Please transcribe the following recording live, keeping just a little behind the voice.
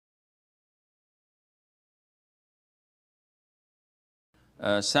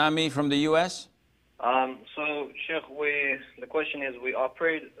Sami from the US? So, Sheikh, the question is, we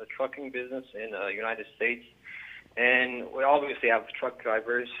operate a trucking business in the United States, and we obviously have truck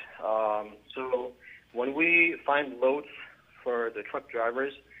drivers. So when we find loads for the truck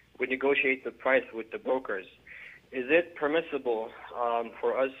drivers, we negotiate the price with the brokers. Is it permissible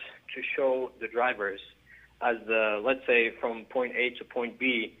for us to show the drivers as let's say from point A to point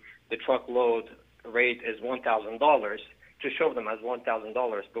B, the truckload rate is $1,000, to show them as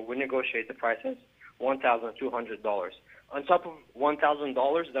 $1,000, but we negotiate the prices $1,200. On top of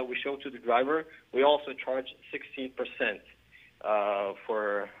 $1,000 that we show to the driver, we also charge 16%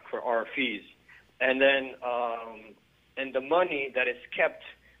 for our fees, and then and the money that is kept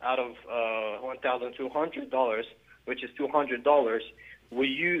out of $1,200, which is $200,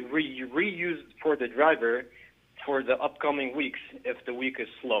 we reuse for the driver for the upcoming weeks if the week is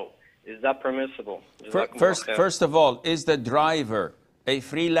slow. Is that permissible? First of all, is the driver a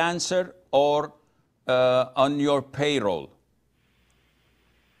freelancer or on your payroll?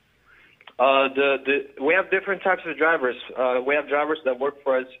 We have different types of drivers. We have drivers that work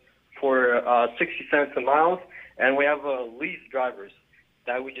for us for 60 cents a mile, and we have lease drivers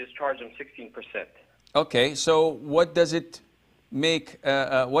that we just charge them 16%. Okay, so what does it make?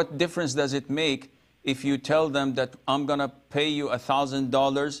 What difference does it make if you tell them that I'm gonna pay you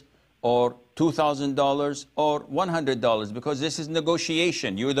 $1,000 or $2,000 or $100? Because this is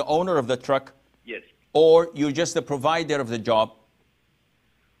negotiation. You're the owner of the truck. Yes. Or you're just the provider of the job.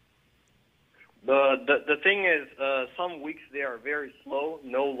 The thing is, some weeks they are very slow,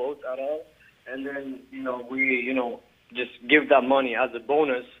 no loads at all, and then we just give that money as a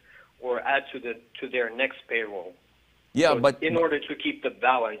bonus or add to their next payroll. Yeah, so but in order to keep the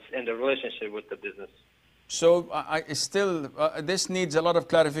balance and the relationship with the business. So I still this needs a lot of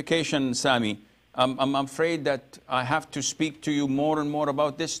clarification, Sami. I'm afraid that I have to speak to you more and more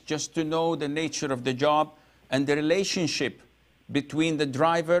about this just to know the nature of the job and the relationship between the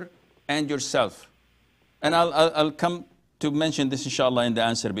driver and yourself. And I'll come to mention this, inshallah, in the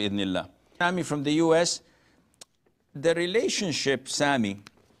answer, bi'idhnillah. Sami from the US, the relationship, Sami,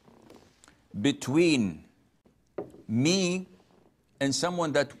 between me and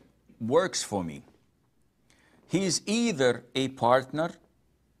someone that works for me, he's either a partner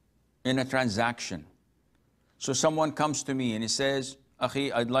in a transaction. So someone comes to me and he says,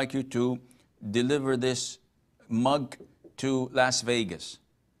 Akhi, I'd like you to deliver this mug to Las Vegas,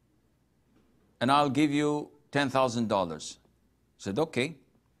 and I'll give you $10,000. I said, okay.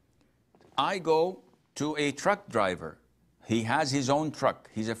 I go to a truck driver. He has his own truck.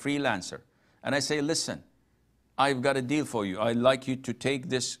 He's a freelancer. And I say, listen, I've got a deal for you. I'd like you to take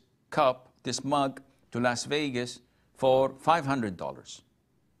this cup, this mug, to Las Vegas for $500.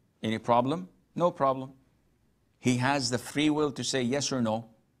 Any problem? No problem. He has the free will to say yes or no.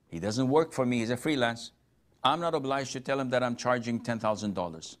 He doesn't work for me. He's a freelance. I'm not obliged to tell him that I'm charging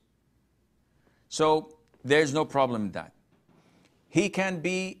 $10,000. So there's no problem in that. He can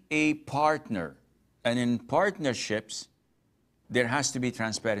be a partner. And in partnerships, there has to be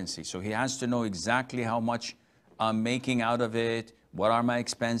transparency. So he has to know exactly how much I'm making out of it, what are my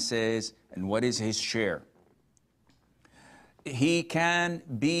expenses, and what is his share. He can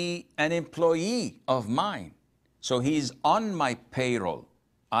be an employee of mine. So he's on my payroll.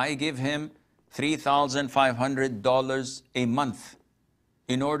 I give him $3,500 a month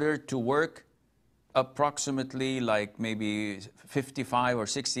in order to work approximately like maybe 55 or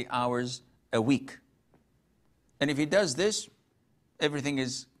 60 hours a week. And if he does this, everything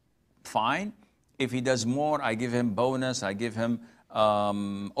is fine. If he does more, I give him bonus, I give him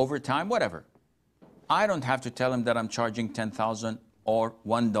overtime, whatever. I don't have to tell him that I'm charging $10,000 or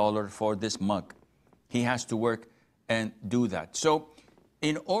 $1 for this mug. He has to work and do that. So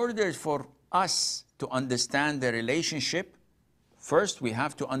in order for us to understand the relationship, first we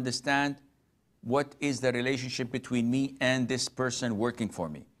have to understand what is the relationship between me and this person working for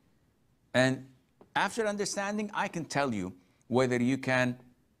me. And after understanding, I can tell you whether you can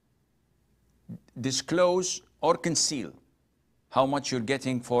disclose or conceal how much you're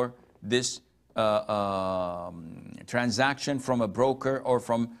getting for this transaction from a broker or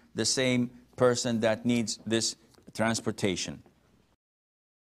from the same person that needs this transportation.